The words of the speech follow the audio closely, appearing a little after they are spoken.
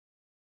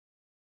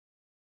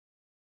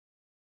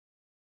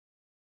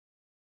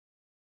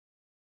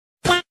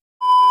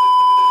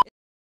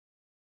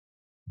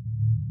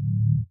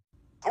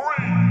3,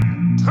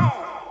 2,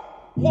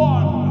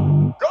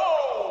 1, go!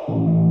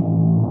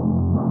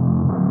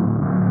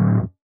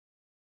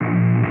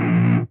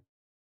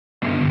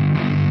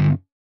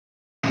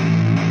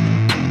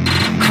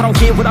 I don't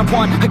get what I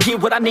want, I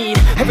get what I need.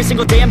 Every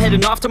single day I'm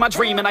heading off to my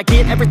dream, and I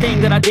get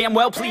everything that I damn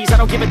well please. I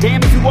don't give a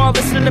damn if you all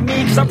listening to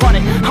me, cause I run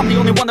it. I'm the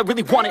only one that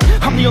really want it,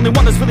 I'm the only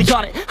one that's really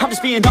on it. I'm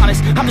just being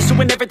honest, I'm just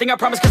doing everything I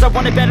promise, cause I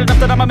want it bad enough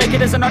that I'ma make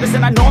it as an artist.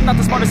 And I know I'm not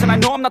the smartest, and I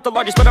know I'm not the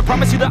largest, but I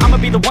promise you that I'ma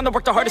be the one that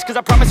worked the hardest. Cause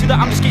I promise you that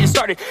I'm just getting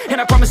started,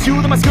 and I promise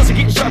you that my skills are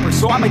getting sharper.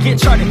 So I'ma get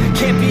charted,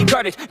 can't be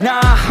guarded. Nah,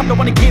 I'm the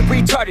one to get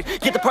retarded.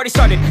 Get the party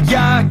started,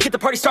 yeah, get the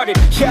party started.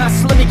 Yeah,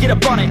 so let me get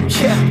up on it,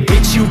 yeah.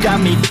 Bitch, you got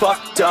me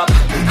fucked up,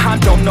 I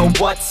don't know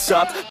what's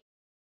up.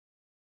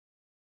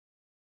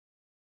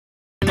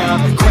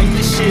 Crank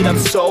this shit up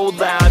so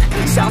loud,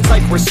 sounds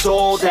like we're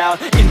sold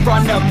out in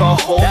front of a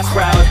whole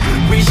crowd.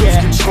 We lose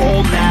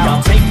control now.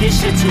 I'll take this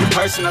shit too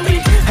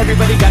personally.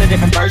 Everybody got a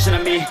different version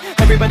of me.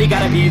 Everybody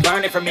gotta be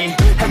learning from me.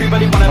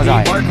 Everybody wanna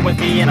be working with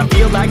me, and I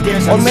feel like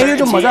there's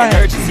uncertainty and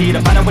urgency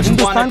to find out what you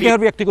wanna be. हर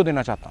व्यक्ति को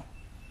देना चाहता हूं।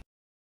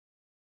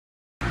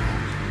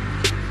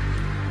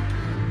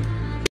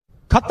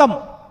 खत्म।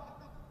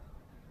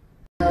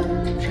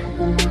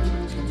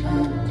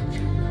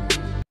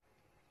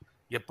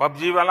 ये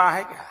PUBG वाला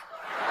है क्या?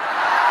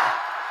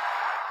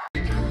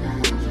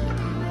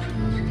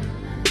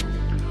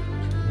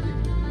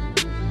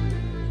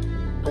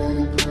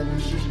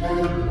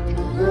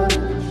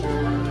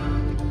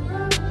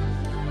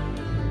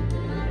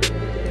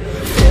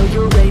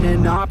 Failure ain't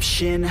an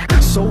option,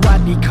 so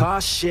I'd be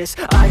cautious.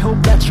 I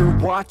hope that you're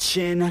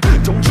watching.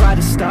 Don't try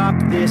to stop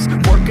this,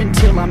 work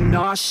until I'm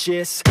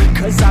nauseous.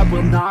 Cause I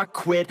will not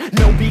quit,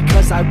 no,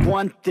 because I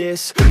want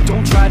this.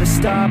 Don't try to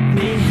stop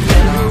me,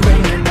 failure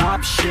ain't an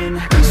option,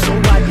 so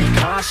I'd be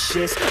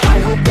cautious. I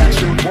hope that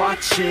you're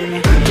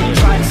watching. Don't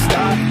try to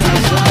stop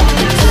this,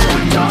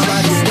 don't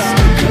try to stop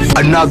this.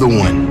 Another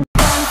one.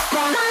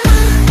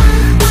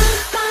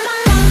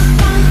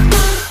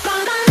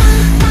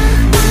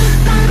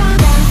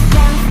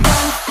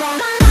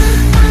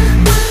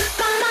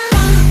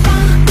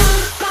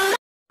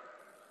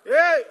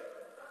 Hey!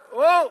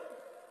 Oh!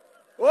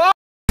 Oh!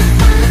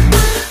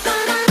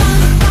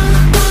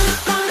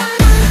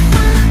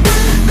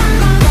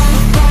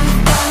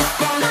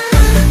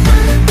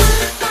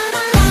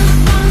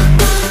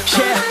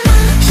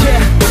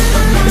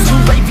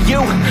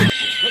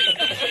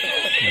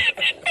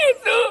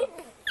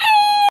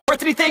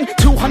 Worth anything?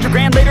 200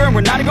 grand later and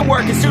we're not even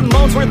working. Student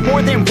loans worth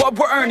more than what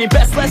we're earning.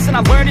 Best lesson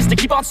I learned is to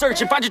keep on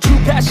searching. Find your true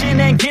passion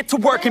and get to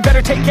work. And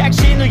better take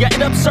action or you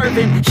end up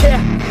serving.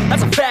 Yeah,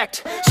 that's a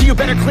fact. So you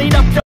better clean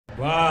up your...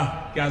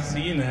 वाह क्या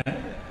scene है।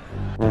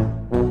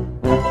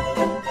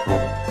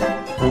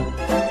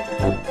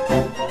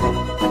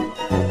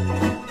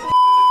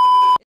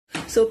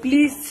 So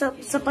please,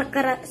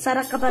 subscribe,